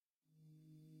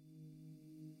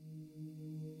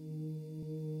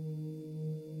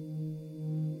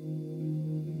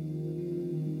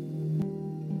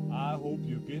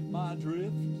I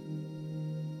drift,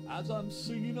 as I'm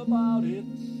singing about it,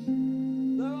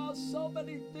 there are so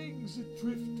many things that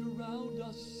drift around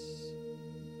us.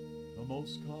 The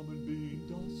most common being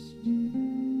dust.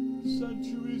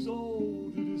 Centuries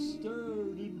old, it is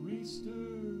stirred and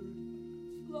restirred,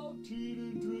 floating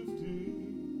and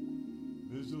drifting,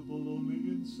 visible only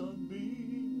in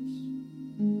sunbeams.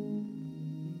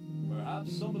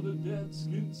 Perhaps some of the dead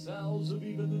skin cells of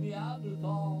even the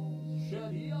Neanderthals,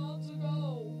 shed eons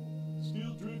ago,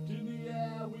 still drift in the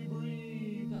air we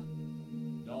breathe.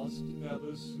 Dust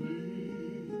never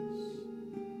sleeps,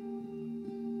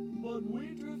 but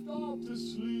we drift off to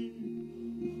sleep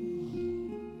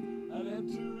and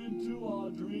enter into our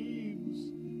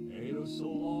dreams, 8 or so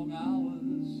long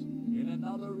hours in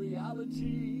another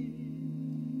reality,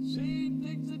 seeing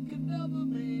things that could never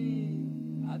be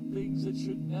and things that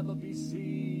should never be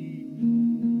seen.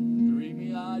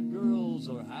 Dreamy-eyed girls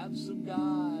or handsome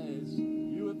guys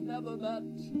you have never met,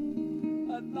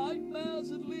 and nightmares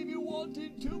that leave you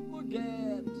wanting to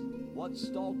forget what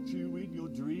stalked you in your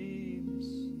dreams.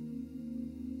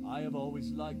 I have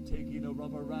always liked taking a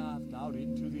rubber raft out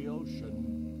into the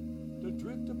ocean to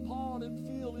drift upon and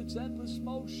feel its endless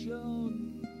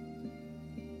motion.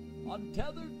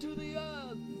 Untethered to the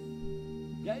earth,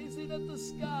 gazing at the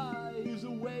sky is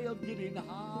a way of getting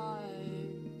high,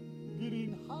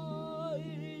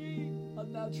 a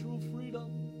natural freedom,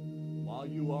 while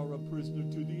you are a prisoner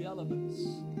to the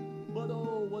elements. But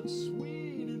oh, what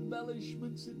sweet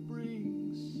embellishments it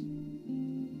brings.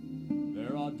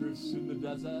 There are drifts in the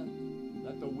desert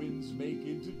that the winds make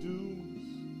into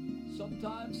dunes,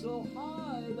 sometimes so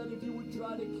high that if you would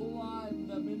try to climb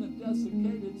them in a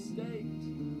desiccated state,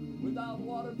 without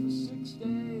water for 6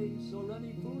 days or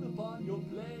any food upon your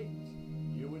plate,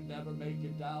 you would never make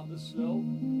it down the slope.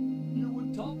 You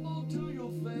would tumble to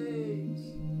your fate.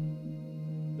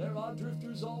 There are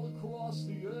drifters all across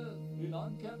the earth, in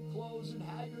unkempt clothes and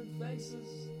haggard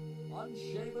faces.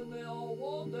 Unshaven they all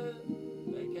wander.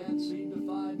 They can't seem to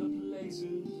find the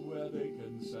places where they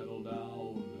can settle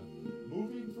down,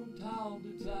 moving from town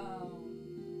to town.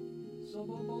 Some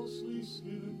are mostly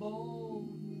skin and bone,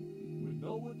 with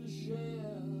no one to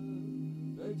share.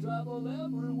 They travel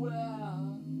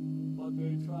everywhere, but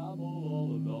they travel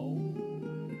all alone,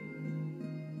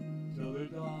 till they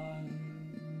die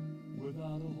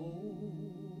without a home.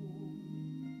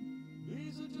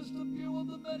 These are just a few of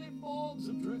the many forms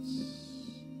of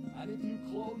drifts, and if you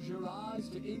close your eyes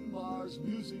to Ingvar's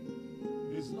music,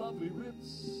 his lovely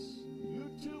riffs, you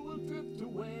too will drift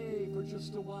away for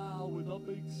just a while with a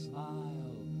big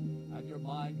smile, and your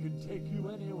mind can take you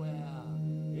anywhere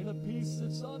in a peace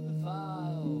that's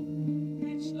undefiled.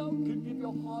 Each note can give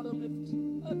your heart a lift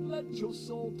and let your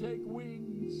soul take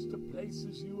wings to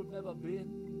places you have never been.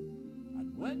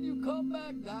 And when you come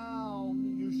back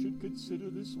down, you should consider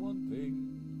this one thing.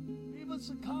 Leave us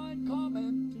a kind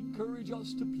comment, encourage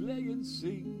us to play and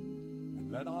sing,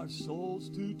 and let our souls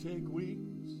too take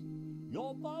wings.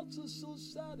 Your thoughts are so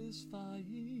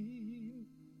satisfying,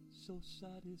 so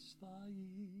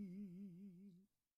satisfying.